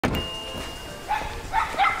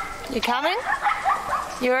You coming?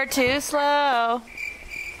 You're too slow.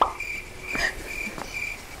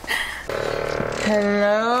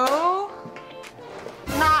 Hello?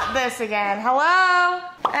 Not this again. Hello?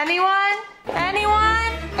 Anyone?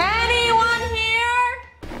 Anyone? Anyone here?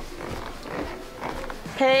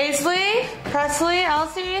 Paisley? Presley?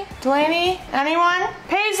 Elsie? Delaney? Anyone?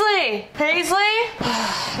 Paisley! Paisley?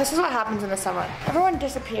 This is what happens in the summer. Everyone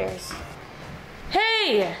disappears.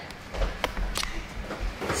 Hey!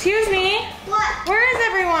 Excuse me? What? Where is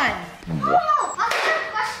everyone? Oh, I have a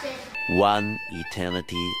question. One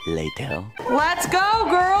eternity later. Let's go,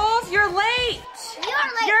 girls! You're late! You're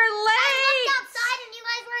late. You're late! I looked outside and you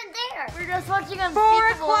guys weren't there. We're just watching a 4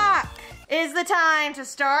 o'clock is the time to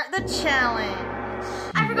start the challenge.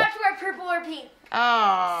 I forgot to wear purple or pink. Oh.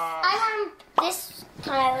 I want this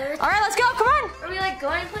Tyler. All right, let's go. Come on. Are we like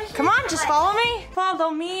going places? Come on, just follow me. Follow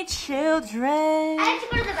me, children. I have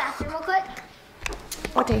to go to the bathroom real quick.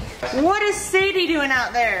 What is Sadie doing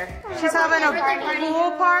out there? She's having a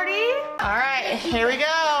pool party? All right, here we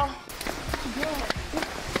go.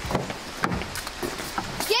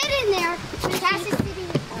 Get in there. Cass is sitting.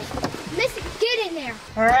 Listen, get in there.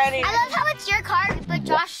 Alrighty. I love how it's your car, but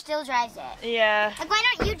Josh still drives it. Yeah. Like, why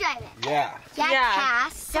don't you drive it? Yeah. Yeah.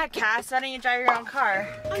 Cass. Yeah, Cass, why don't you drive your own car?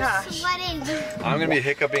 I'm Gosh. sweating. I'm gonna be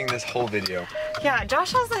hiccuping this whole video. Yeah,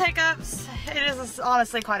 Josh has the hiccups. It is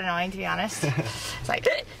honestly quite annoying, to be honest. It's like,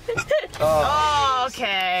 oh,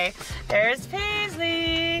 okay. There's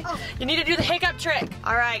Paisley. Oh. You need to do the hiccup trick.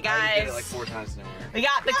 All right, I did it guys. like 4 times nowhere. We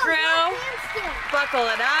got the crew. Buckle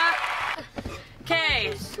it up.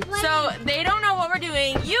 Okay, so they don't know what we're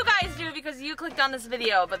doing. You guys do because you clicked on this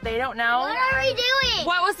video, but they don't know. What are we doing?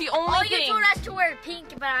 What was the only Oh, thing? you told us to wear pink,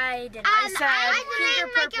 but I didn't. I said I'm pink or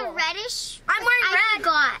wearing like purple. a reddish. I'm wearing red.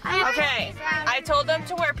 Okay, I told them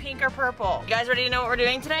to wear pink or purple. You guys ready to know what we're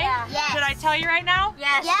doing today? Yeah. Yes. Should I tell you right now?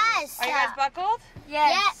 Yes. Yes. Are you guys buckled?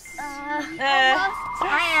 Yes.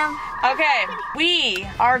 I am. Okay, we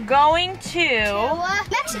are going to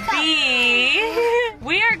Mexico.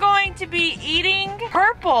 we are going to be eating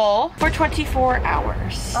purple for 24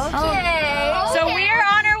 hours. Okay. So we are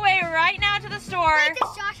on our way right now to the store. Wait,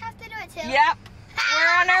 does Josh have to do it too? Yep.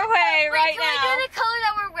 We're on our way right Can we do the color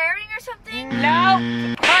that we're wearing or something? now.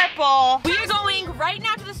 No, purple. We are going right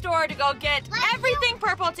now to the store to go get everything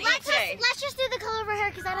purple to eat today. Let's just do the color of her hair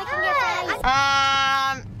because then I can get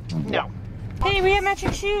that. No. Hey, we have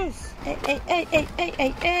matching shoes.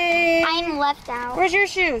 Hey. I'm left out. Where's your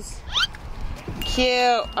shoes? Cute.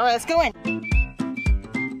 All right, let's go in.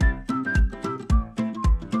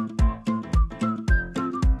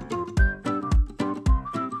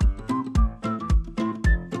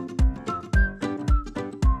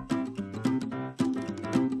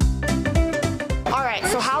 All right,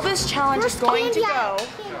 so how this challenge is going to go,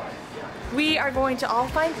 we are going to all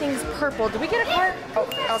find things purple. Did we get a cart? Oh,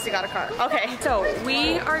 Elsie got a cart. Okay, so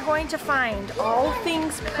we are going to find all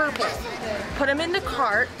things purple. Put them in the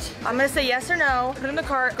cart. I'm gonna say yes or no. Put them in the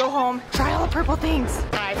cart, go home, try all the purple things.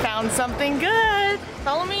 I found something good.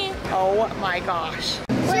 Follow me. Oh my gosh.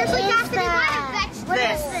 Seriously, Cassidy, what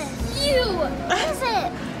This. is this? What is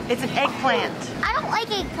it? It's an eggplant. I don't like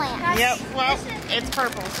eggplant. Yep, well, it's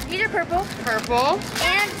purple. These are purple. Purple.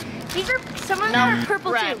 And these are, some of them No, are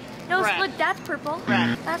purple red. too. No, Red. look, that's purple.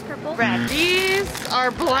 Red. That's purple. Red. These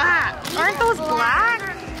are black. Aren't those black?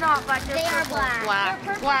 They're not black. They are black.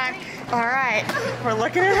 Black. All right, we're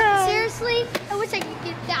looking at them. Seriously? I wish I could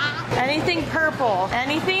get that. Anything purple?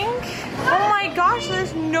 Anything? Oh my gosh,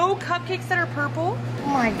 there's no cupcakes that are purple. Oh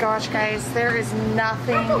my gosh, guys, there is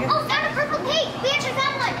nothing. Purple. Oh, found a purple cake. We actually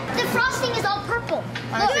found one. The frosting is all purple.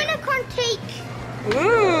 Honestly. Unicorn cake.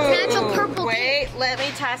 Ooh. Natural purple Wait, let me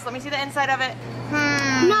test. Let me see the inside of it.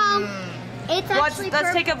 No, it's actually purple.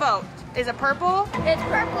 Let's take a vote. Is it purple? It's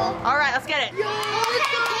purple. All right, let's get it. Oh, what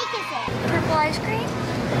cake is it? Purple ice cream?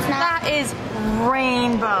 It's not. That is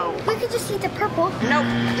rainbow. We could just eat the purple. Nope.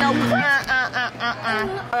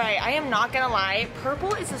 All right, I am not gonna lie.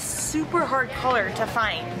 Purple is a super hard color to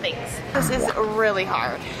find things. This is really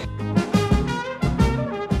hard.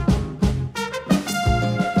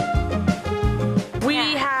 We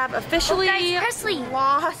have officially Presley.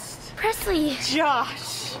 lost Presley.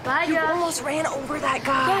 Josh. Bye, You Josh. almost ran over that Yeah,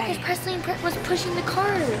 guy. because Presley was pushing the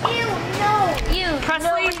car. Ew, no. You. Presley,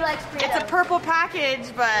 Nobody likes it's a purple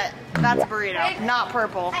package, but that's burrito, not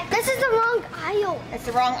purple. This is the wrong aisle. It's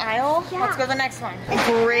the wrong aisle? Yeah. Let's go to the next one.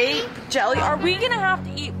 Grape jelly. Are we gonna have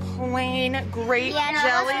to eat plain grape Yeah, no,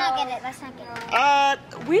 jelly. let's not get it. Let's not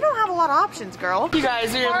get it. We don't have a lot of options, girl. You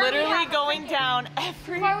guys are literally going down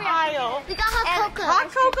every aisle. We got hot cocoa.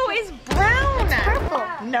 Hot cocoa is brown.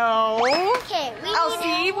 Purple. No. Okay, we need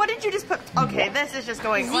Elsie, what did you just put? Okay, this is just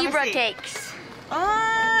going. Let me Zebra see. cakes.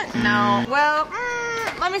 No. Well,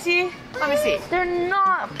 let me see. Let me see. They're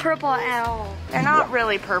not purple at all. They're not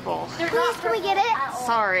really purple. Please, can we get it?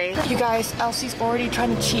 Sorry. You guys, Elsie's already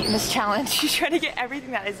trying to cheat in this challenge. She's trying to get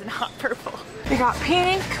everything that is not purple. We got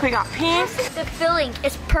pink. We got pink. The filling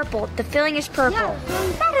is purple. The filling is purple.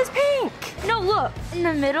 That is pink. No, look. In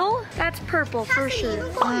the middle, that's purple for sure.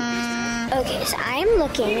 Okay, so I'm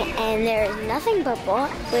looking and there's nothing purple,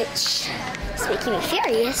 which is making me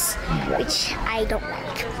furious, which I don't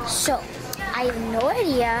like. So, I have no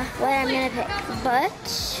idea what I'm gonna pick, but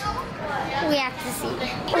we have to see.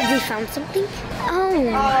 Oh, we found something? Oh.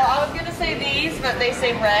 I was gonna say these, but they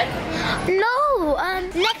say red. No,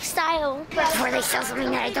 next aisle. That's where they sell something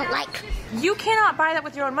that I don't like. You cannot buy that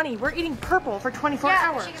with your own money. We're eating purple for 24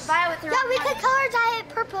 hours. She can buy it with her Yeah, own we money. could color dye it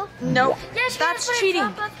purple. Nope. Yeah, she That's can put it cheating.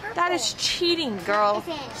 top of purple. That is cheating, girl.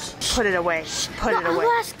 Put it away. Put it away.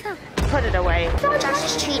 I'll ask them. Put it away. Josh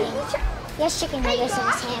is cheating. He has chicken nuggets in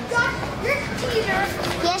his hands.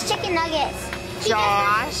 He has chicken nuggets.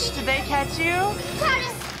 Josh, did they catch you?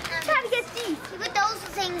 Trying to get these. Look at those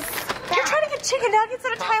things. You're trying to get chicken nuggets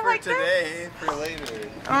at a time like this? today, for later.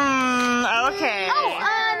 Okay.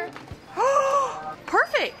 Oh,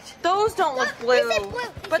 Perfect. Those don't look blue, is it blue?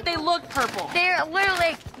 but they look purple. They're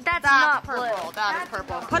literally, that's That's not purple. blue. That is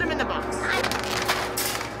purple. Put them in the box.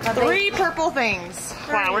 3 purple things.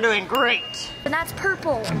 Wow, we're doing great. And that's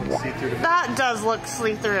purple. See through the. That does look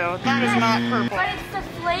see-through. That is not purple. But it's the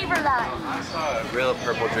flavor that. I saw a real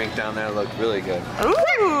purple drink down there. Looked really good.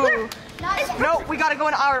 Ooh. No, we gotta go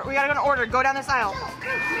in order. We gotta go in order. Go down this aisle.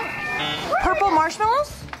 Purple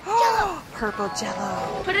marshmallows? Purple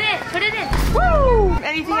jello. Put it in, put it in. Woo!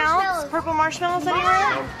 Anything else? Marshmallows. Purple marshmallows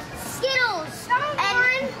anywhere? Skittles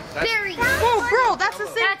and berries. Oh, bro, that's the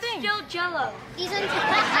same That's thing. still Jello. These are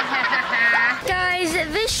Guys,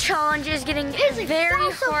 this challenge is getting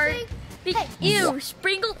very hard. Ew,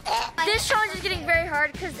 sprinkled. This challenge is getting very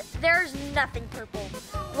hard because there's nothing purple.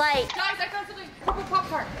 Like, Guys, I found something. Purple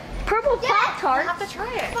Pop-Tart. purple Pop-Tart. Have to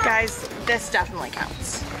try it. Guys, this definitely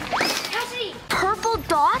counts. Cassidy, purple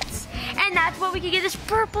dots, and that's what we could get this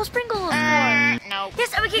purple sprinkles for. Nope.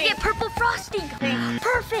 Yes, and we could get purple frosting.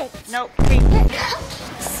 Perfect. Nope. Pink.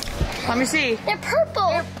 Let me see. They're purple.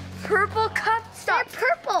 They're purple cup They're stuff.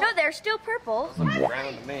 purple. No, they're still purple. Brown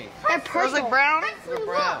to me. They're Those purple. look brown. They're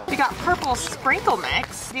brown. We got purple sprinkle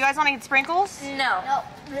mix. Do you guys want to eat sprinkles? No.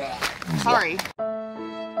 Sorry.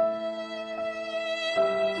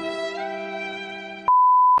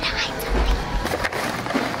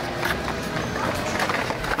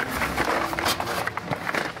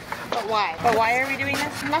 But why? But why are we doing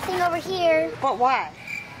this? Nothing over here. But why?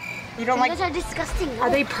 You don't like... Those are disgusting. Are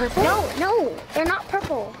they purple? No, they're not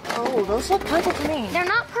purple. Oh, those look purple to me. They're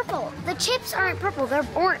not purple. The chips aren't purple. They're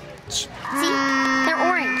orange. See? They're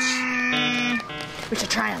orange. We should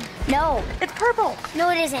try them. No. It's purple. No,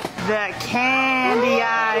 it isn't. The candy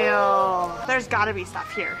aisle. There's gotta be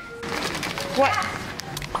stuff here. What?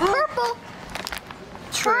 Purple.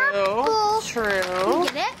 True. Purple. True.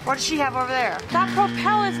 Get it? What does she have over there? That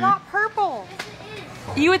Propel is not purple.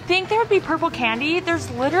 You would think there would be purple candy. There's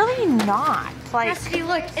literally not. Like, Cassidy,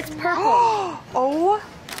 look, it's purple. oh,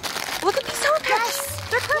 look at these Sour Patch.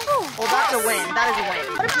 They're purple. Well, that's a win. That is a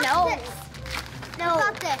win. What about this? No. What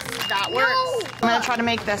about this? That works. I'm gonna try to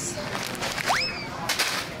make this.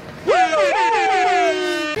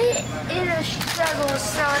 In a struggle,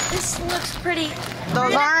 so this looks pretty.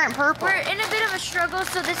 Those aren't purple. We're in a bit of a struggle,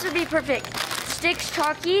 so this would be perfect. Sticks,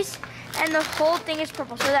 chalkies, and the whole thing is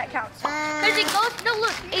purple, so that counts. Because it goes, no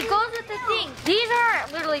look, it goes with the thing. These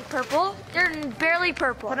aren't literally purple, they're barely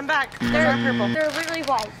purple. Put them back. They're purple. They're literally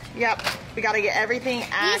white. Yep. We gotta get everything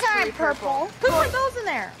actually aren't purple. Who put those in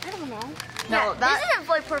there? I don't know. No, Yeah, that. this isn't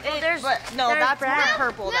fully purple, there's, No, there's that's brown. more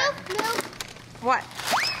purple then. No. What?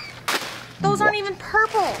 Those aren't even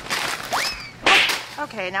purple.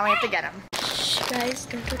 Okay, now we have to get them. Shh, guys,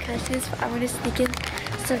 don't go catch this, but I'm gonna sneak in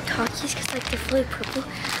some Takis because like they're fully purple.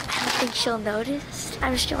 I don't think she'll notice.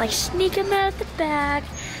 I'm just gonna like sneak them out the bag,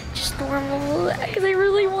 just normal, because I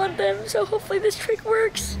really want them. So hopefully this trick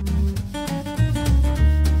works.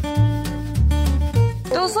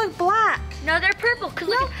 Those look black. No, they're purple. Cause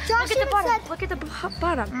No, look Josh at the even bottom. said- Look at the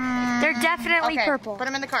bottom. They're definitely Okay, purple. put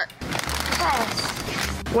them in the cart.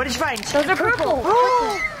 Yes. What did you find? Those are purple.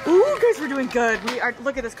 Ooh, guys, we're doing good.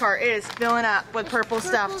 Look at this cart. It is filling up with purple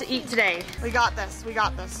stuff to eat today. We got this. We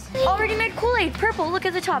got this. Already made Kool-Aid, purple. Look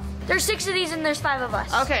at the top. There's 6 of these and there's 5 of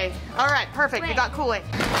us. Okay. All right. Perfect. We got Kool-Aid.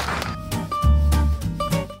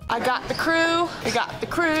 I got the crew. We got the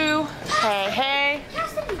crew. Hey, hey.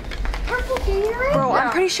 Purple Gatorade? Bro, I'm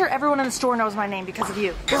pretty sure everyone in the store knows my name because of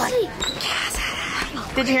you. Cassie.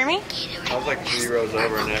 Did you hear me? I was like 3 rows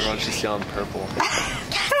over and everyone's just yelling purple.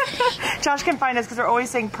 Josh can find us because they're always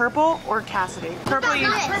saying purple or Cassidy. Purple, you.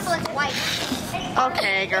 Purple, it's white.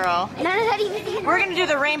 Okay, girl. None of that even. We're gonna do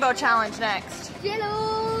the rainbow challenge next.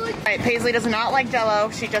 Yellow. All right, Paisley does not like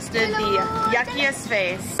Jell-O. She just did the yuckiest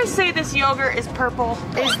face. I say this yogurt is purple.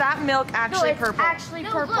 Is that milk actually purple? Actually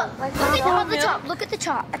purple. Look, Like look purple at the milk. top. Look at the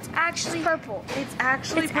top. It's actually purple. It's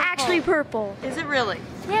actually It's purple. actually purple. Is it really?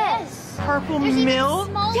 Yes. Purple milk?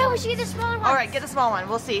 Yeah, we should get the smaller one. All right, get the small one.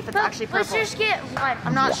 We'll see if it's actually purple. Let's just get one.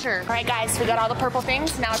 I'm not sure. All right, guys, we got all the purple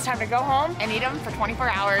things. Now it's time to go home and eat them for 24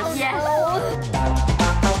 hours. Yes.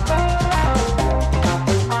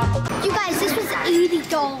 You guys, this was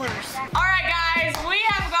 $80. All right, guys, we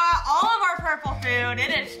have got all of our purple food. It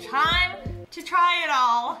is time to try it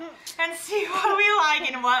all and see what we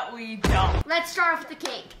like and what we don't. Let's start off with the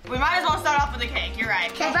cake. We might as well start off with the cake. You're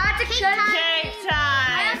right. About to cake time. Cake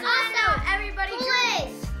time. Also, everybody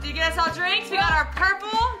Please. Did you get us all drinks? We got our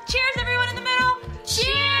purple. Cheers, everyone in the middle.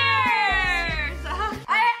 Cheers.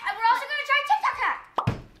 We're also gonna try TikTok hack.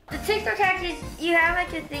 The TikTok hack is you have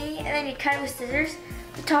like a thing and then you cut it with scissors.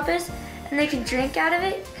 The top is, and they can drink out of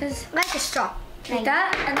it because Like a straw. like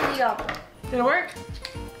that, and then you go. Did it work?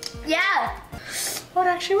 Yeah. Oh, it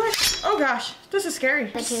actually worked. Oh gosh, this is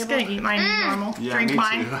scary. This is gonna eat mine normal. Yeah, drink me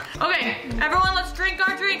mine. too. Okay, everyone, let's drink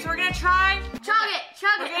our drinks. We're gonna try. Chug it. Chug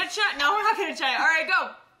We're it. gonna chug. No, we're not gonna chug it. All right, go.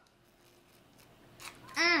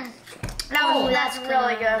 That's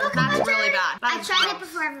really good. That's really bad. I That's tried gross. it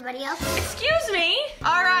before everybody else. Excuse me.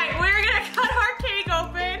 All right, we're gonna cut our cake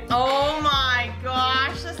open. Oh my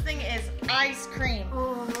gosh, this thing is ice cream.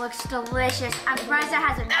 Oh, it looks delicious. I'm surprised it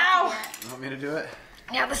hasn't melted Ow. yet. You want me to do it?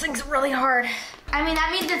 Yeah, this thing's really hard. I mean, that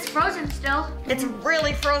means it's frozen still. It's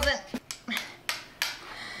really frozen.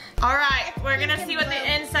 All right, we're gonna see what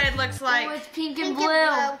the inside looks like. Oh, it's pink Pink and blue.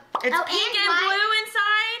 and It's Oh, pink and and white. blue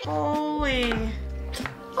inside. Holy.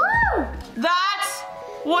 Woo! That's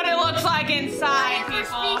what it looks like inside,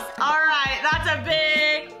 people. All right,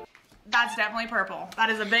 that's definitely purple. That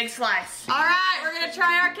is a big slice. All right, we're gonna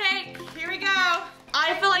try our cake. Here we go.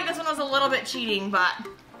 I feel like this one was a little bit cheating, but.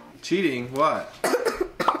 Cheating? What?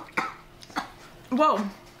 Whoa.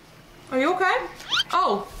 Are you okay?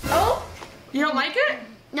 Oh. Oh? You don't like it?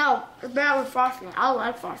 No, it's better with frosting. I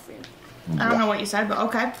like frosting. I don't know what you said, but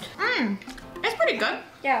okay. It's pretty good.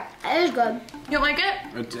 Yeah, it is good. You like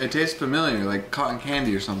it? It tastes familiar, like cotton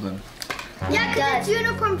candy or something. Yeah, because it's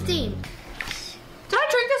unicorn theme. Did I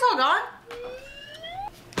drink this all gone?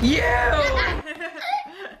 You!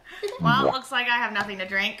 Well, it looks like I have nothing to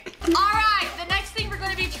drink. All right, the next thing we're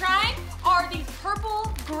going to be trying are these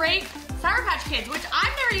purple grape Sour Patch Kids, which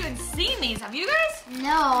I've never even seen these. Have you guys?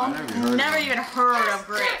 No. Never even heard of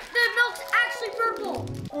grape. The milk's actually purple.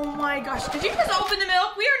 Oh my gosh, did you just open the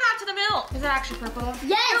milk? We are not to the milk. Is it actually purple though?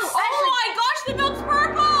 Yes. Oh my gosh, the milk's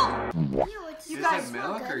purple! Ew, it's Is guys- it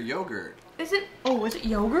milk or yogurt? Is it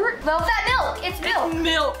yogurt? Well, that milk. It's milk.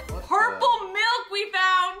 Milk. Purple milk we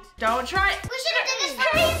found. Don't try it. We should have done this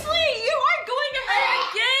first. Paisley, you are going ahead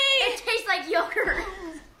It again. tastes like yogurt.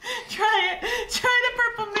 Try it. Try the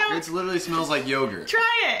purple milk. It literally smells like yogurt.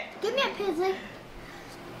 Try it. Give me a Paisley.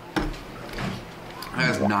 That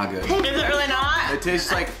is not good. Is it really not? It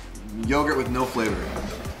tastes like yogurt with no flavor.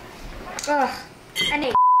 Ugh. I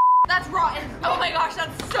need. That's rotten. Oh my gosh,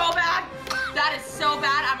 that's so bad. That is so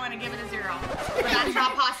bad. I'm gonna give it a 0. But that's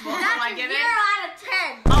not possible. So I give it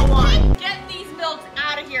 0 out of 10. a 1. Get these milks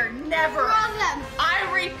out of here. Never. Love them. I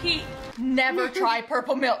repeat, never try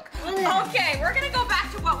purple milk. Okay, we're gonna go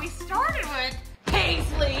back to what we started with,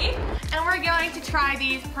 Paisley, and we're going to try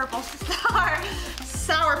these purple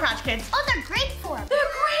Sour Patch Kids. Oh, they're grape form. They're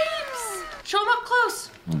grapes. Show them up close.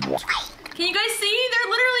 Can you guys see? They're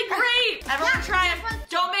literally grape. Everyone try them.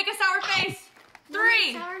 Don't make a sour face.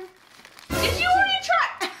 3. Did you already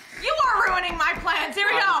try? You are ruining my plans. Here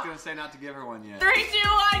we I was go. gonna say not to give her one yet. 3, 2,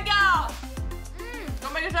 1, go.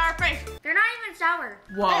 Don't make a sour face. They're not even sour.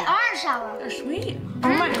 Whoa. Orange sour. They're sweet. Oh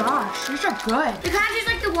my gosh, these are good. They kind of taste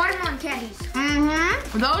like the watermelon candies.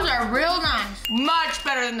 Mm-hmm. Those are real nice. Much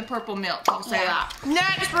better than the purple milk, I'll say that.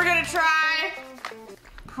 Next, we're gonna try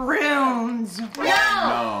prunes.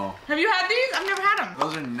 No. Have you had these? I've never had them. Those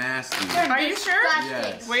Those are nasty. Are you sure?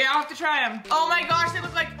 Yes. We have to try them. Oh my gosh, they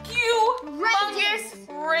look like humongous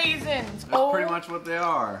raisins. That's pretty much what they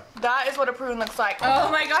are. That is what a prune looks like.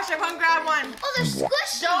 Oh my gosh, everyone grab one. Oh, they're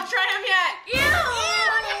squishy. Don't try them yet. Ew.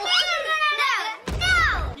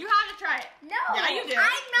 No. You have to try it. No. Yeah, you do.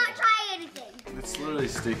 I'm not trying anything. It's literally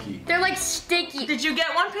sticky. They're like sticky. Did you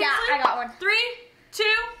get one, Paisley? Yeah, I got one. 3, 2,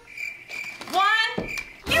 1.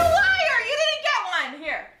 You liar! You didn't get one.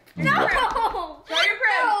 Here. No. Show your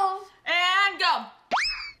prune. No. And go.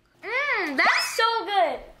 That's so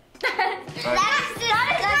good. That's disgusting.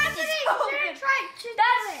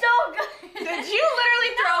 That's so good. Did you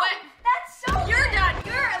literally throw it? That's so good. You're done.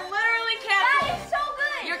 You're literally canceled. That is so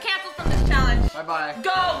good. You're canceled from this challenge. Bye-bye.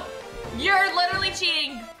 Go. You're literally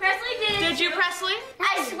cheating. Presley did it. Did you, Presley?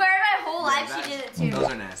 I swear my whole life she did it too.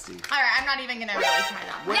 Those are nasty. All right, I'm not even gonna really try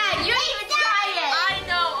that. Yeah, you didn't even try it. I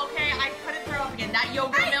know, okay, I couldn't throw up again. That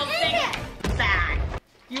yogurt milk thing, bad.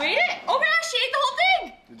 You ate it? Oh my gosh, she ate the whole thing.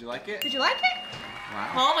 Did you like it? Did you like it?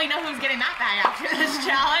 Wow. Well, we know who's getting that bag after this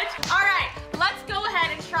challenge. All right, let's go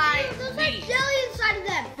ahead and try Those these. have jelly inside of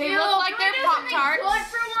them. They look like they're Pop-Tarts. Good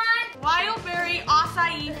for one. Wild berry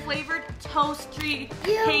acai flavored toasty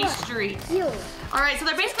pastries. Ew. All right, so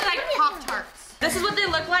they're basically like Pop-Tarts. This is what they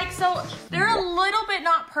look like. So they're a little bit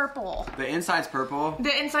not purple. The inside's purple.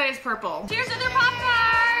 The inside is purple. Cheers to their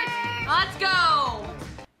Pop-Tarts. Let's go.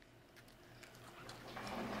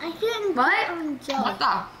 I didn't What? jelly. What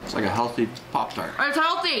the? It's like a healthy Pop-Tart. It's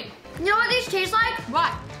healthy. You know what these taste like?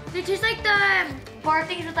 What? They taste like the bar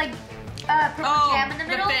things with like purple jam in the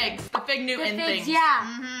middle. The figs. The fig Newton The figs, things. yeah.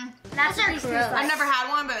 Mm-hmm. That's what these taste like. I've never had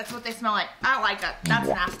one, but that's what they smell like. I don't like that. That's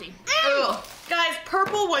nasty. Ugh. Guys,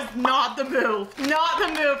 purple was not the move. Not the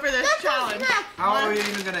move for this challenge. How are we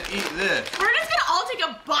even gonna eat this? We're just gonna all take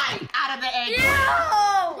a bite out of the egg. Ew!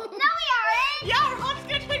 No, we aren't. Yeah, we're all just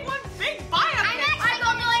gonna take one big bite of it. I'm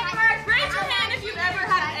going to like first. Raise your hand if you've ever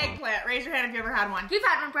had an eggplant. Raise your hand if you ever had one. You've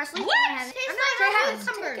had one, Presley. What? Tastes like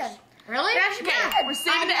cucumbers. Really? Okay, we're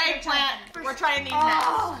saving the eggplant. We're trying these next.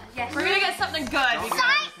 Oh, yes. We're gonna get something good. Don't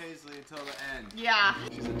get Paisley until the end. Yeah.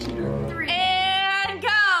 She's a cheater. And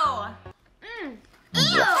go. Ew.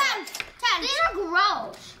 10. These are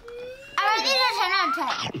gross. I rate these a 10 out of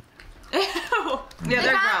 10. Ew. Yeah,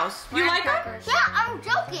 they're gross. You like them? Yeah, I'm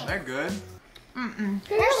joking. They're good.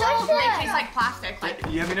 They're so They good. taste like plastic.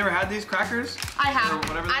 Have you never had these crackers? I Or have.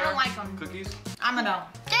 whatever I they don't are? like them. Cookies? I'm a no.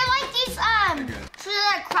 They're like these, They're good.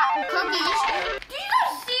 like cookies. Did you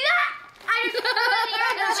guys see that? I just threw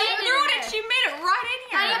it She threw it and she made it right in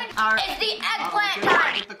here. All right. It's the Oh, eggplant get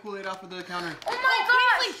time. the Kool-Aid off of the counter. Oh my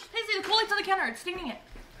gosh. Paisley, the Kool-Aid's on the counter. It's stinging it.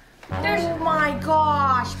 Oh my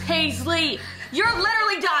gosh, Paisley. You're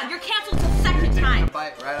literally done. You're canceled the second time.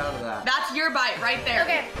 Bite right out of that. That's your bite right there.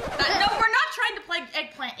 Okay. No, we're not trying to play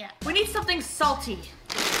eggplant yet. We need something salty.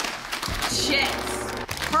 Chips.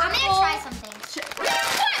 I'm gonna try something. What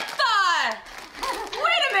the?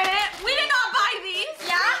 Wait a minute. We did not buy these.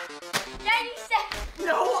 Yeah? Yeah, you said.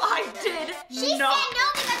 No, I did She not. said no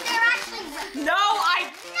because they're actually No, I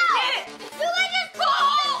didn't. You guys just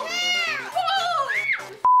Oh!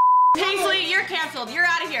 Paisley, you're canceled. You're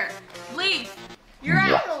out of here. Leave. You're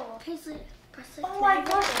out. Presley. Oh my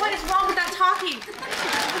gosh, what is wrong with that Talkie?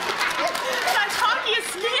 That Talkie is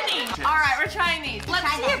skinny. All right, we're trying these. Let's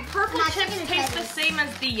Try see them. if purple I'm not chips gonna taste try the same as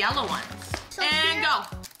the yellow ones. So And cute. go.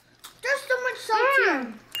 There's so much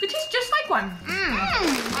salt. They taste just like one.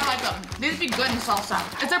 I like them. These would be good in salsa.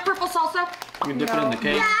 Is there purple salsa? You can dip it in the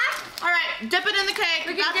cake. All right, dip it in the cake.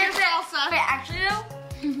 We That's can your dip it. salsa. Wait, actually though?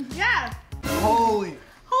 Yeah. Holy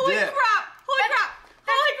Holy dip. crap. Holy crap.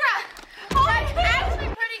 Holy crap. Holy crap. Actually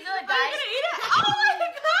pretty good, Are you guys. gonna eat it? Oh my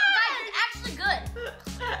Guys, it's actually good.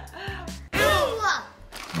 god.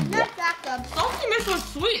 Ew. Not that good. Salty mix was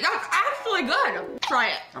sweet. That's actually good. Try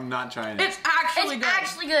it. I'm not trying it. It's actually It's good.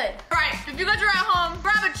 actually good. All right, if you guys are at home,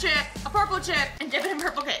 grab a chip, a purple chip, and dip it in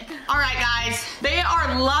purple cake. All right, guys, they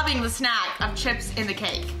are loving the snack of chips in the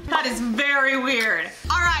cake. That is very weird.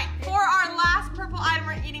 All right, for our last purple item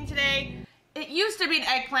we're eating today, it used to be an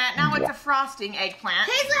eggplant, now it's a frosting eggplant.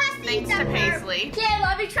 Paisley has to eat Thanks to that first. Paisley. Okay,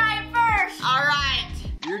 let me try it first. All right.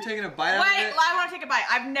 You're taking a bite out Wait, of it? I want to take a bite.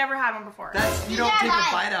 I've never had one before. That's, you don't Yeah, take bite.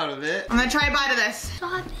 a bite out of it. I'm gonna try a bite of this.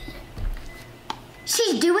 Stop it.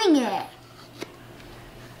 She's doing it.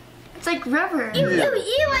 It's like rubber. Ew,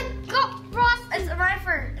 I got frost. It's my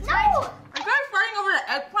first. It's No. Are you guys fighting over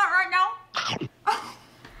the eggplant right now?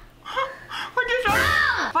 What'd you say?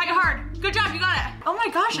 Fight hard. Good job, you got it. Oh my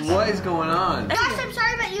gosh. It's What is going on? Gosh, I'm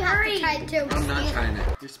sorry, but you have to try it too. I'm not trying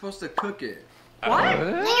it. You're supposed to cook it. what? No,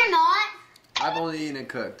 you're not. I've only eaten it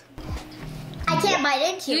cooked. I can't bite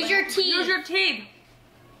into Use it. your teeth. Use your teeth.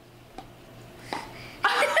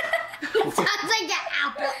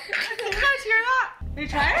 You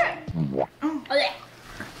try it? Okay.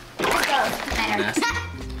 Let's go. Nasty.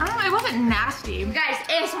 I don't know, it wasn't nasty. Guys,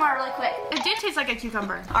 ASMR really quick. It did taste like a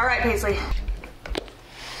cucumber. All right, Paisley. You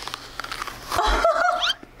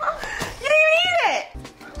didn't even eat it.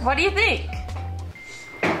 What do you think?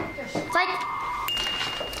 It's like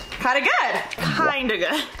Kinda good. Kinda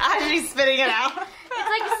good. As she's spitting it out. it's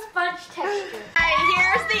like a sponge texture. Alright,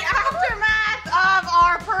 here's the aftermath of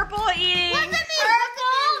our purple eating. What does it mean?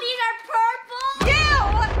 Purple? These are purple?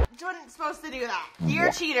 You wasn't supposed to do that. You're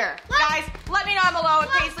a cheater. Guys, let me know down below if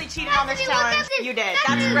Paisley cheated on this challenge. You did.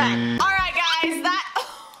 That's red. Alright guys, that...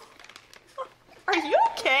 Are you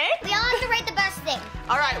okay? We all have to rate the best thing.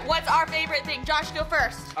 Alright, what's our favorite thing? Josh, go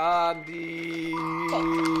first.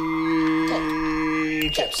 The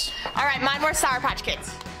chips. Alright, mine were Sour Patch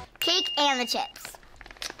Kids. Cake and the chips.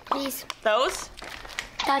 Please. Those?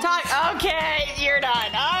 Okay, you're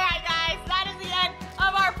done. Alright guys, that is the end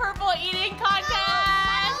of our purple eating contest.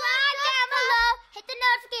 Down below. Hit the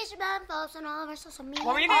notification button. Follow us on all of our social media.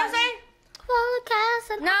 What were you gonna say? Follow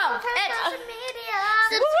us on all of our social media.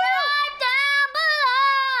 Subscribe.